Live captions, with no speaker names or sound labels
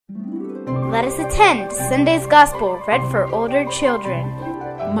Let us attend Sunday's Gospel read for older children.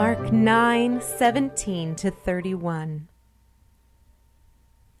 Mark 9:17-31.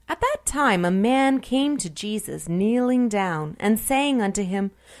 At that time a man came to Jesus, kneeling down, and saying unto him,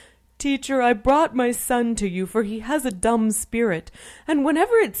 Teacher, I brought my son to you, for he has a dumb spirit, and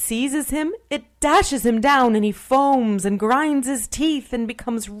whenever it seizes him, it dashes him down, and he foams and grinds his teeth and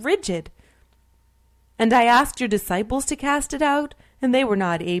becomes rigid. And I asked your disciples to cast it out, and they were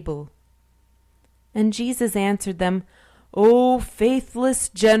not able. And Jesus answered them, O faithless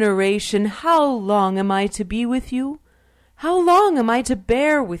generation, how long am I to be with you? How long am I to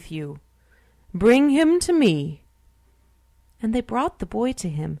bear with you? Bring him to me. And they brought the boy to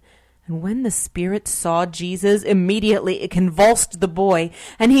him. And when the spirit saw Jesus, immediately it convulsed the boy,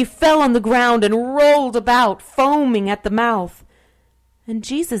 and he fell on the ground and rolled about, foaming at the mouth. And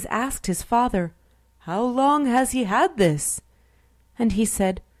Jesus asked his father, How long has he had this? And he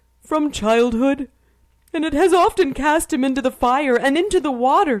said, From childhood. And it has often cast him into the fire and into the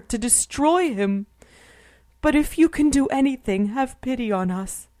water to destroy him. But if you can do anything, have pity on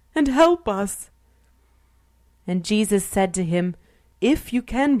us and help us. And Jesus said to him, If you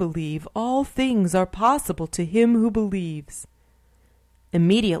can believe, all things are possible to him who believes.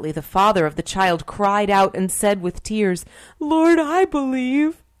 Immediately the father of the child cried out and said with tears, Lord, I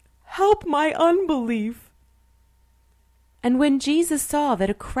believe. Help my unbelief. And when Jesus saw that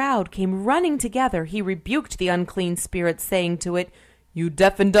a crowd came running together, he rebuked the unclean spirit, saying to it, You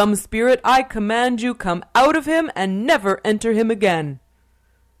deaf and dumb spirit, I command you, come out of him and never enter him again.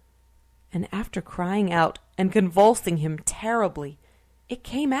 And after crying out and convulsing him terribly, it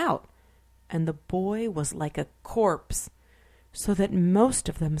came out, and the boy was like a corpse, so that most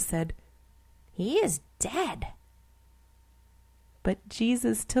of them said, He is dead. But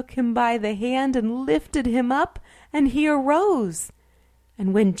Jesus took him by the hand and lifted him up, and he arose.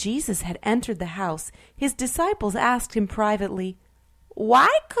 And when Jesus had entered the house, his disciples asked him privately,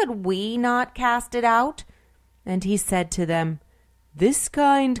 Why could we not cast it out? And he said to them, This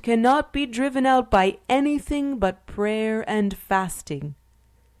kind cannot be driven out by anything but prayer and fasting.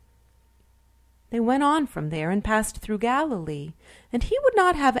 They went on from there and passed through Galilee, and he would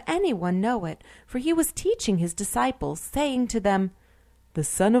not have anyone know it, for he was teaching his disciples, saying to them, The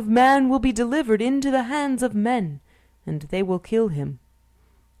Son of Man will be delivered into the hands of men, and they will kill him.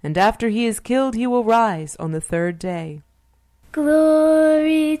 And after he is killed, he will rise on the third day.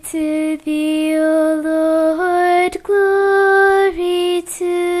 Glory to thee, O Lord, glory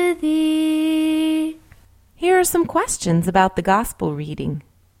to thee. Here are some questions about the gospel reading.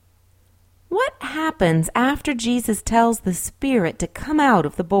 What happens after Jesus tells the spirit to come out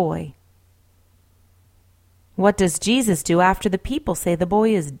of the boy? What does Jesus do after the people say the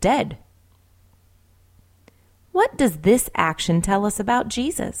boy is dead? What does this action tell us about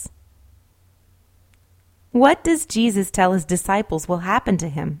Jesus? What does Jesus tell his disciples will happen to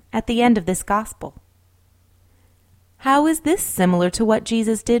him at the end of this gospel? How is this similar to what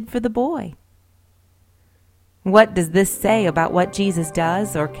Jesus did for the boy? What does this say about what Jesus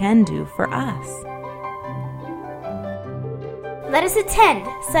does or can do for us? Let us attend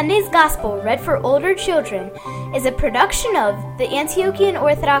Sunday's Gospel read for older children is a production of the Antiochian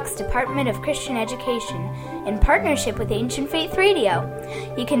Orthodox Department of Christian Education in partnership with Ancient Faith Radio.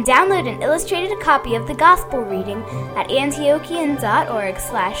 You can download an illustrated copy of the Gospel reading at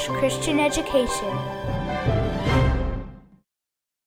antiochian.org/Christian Education.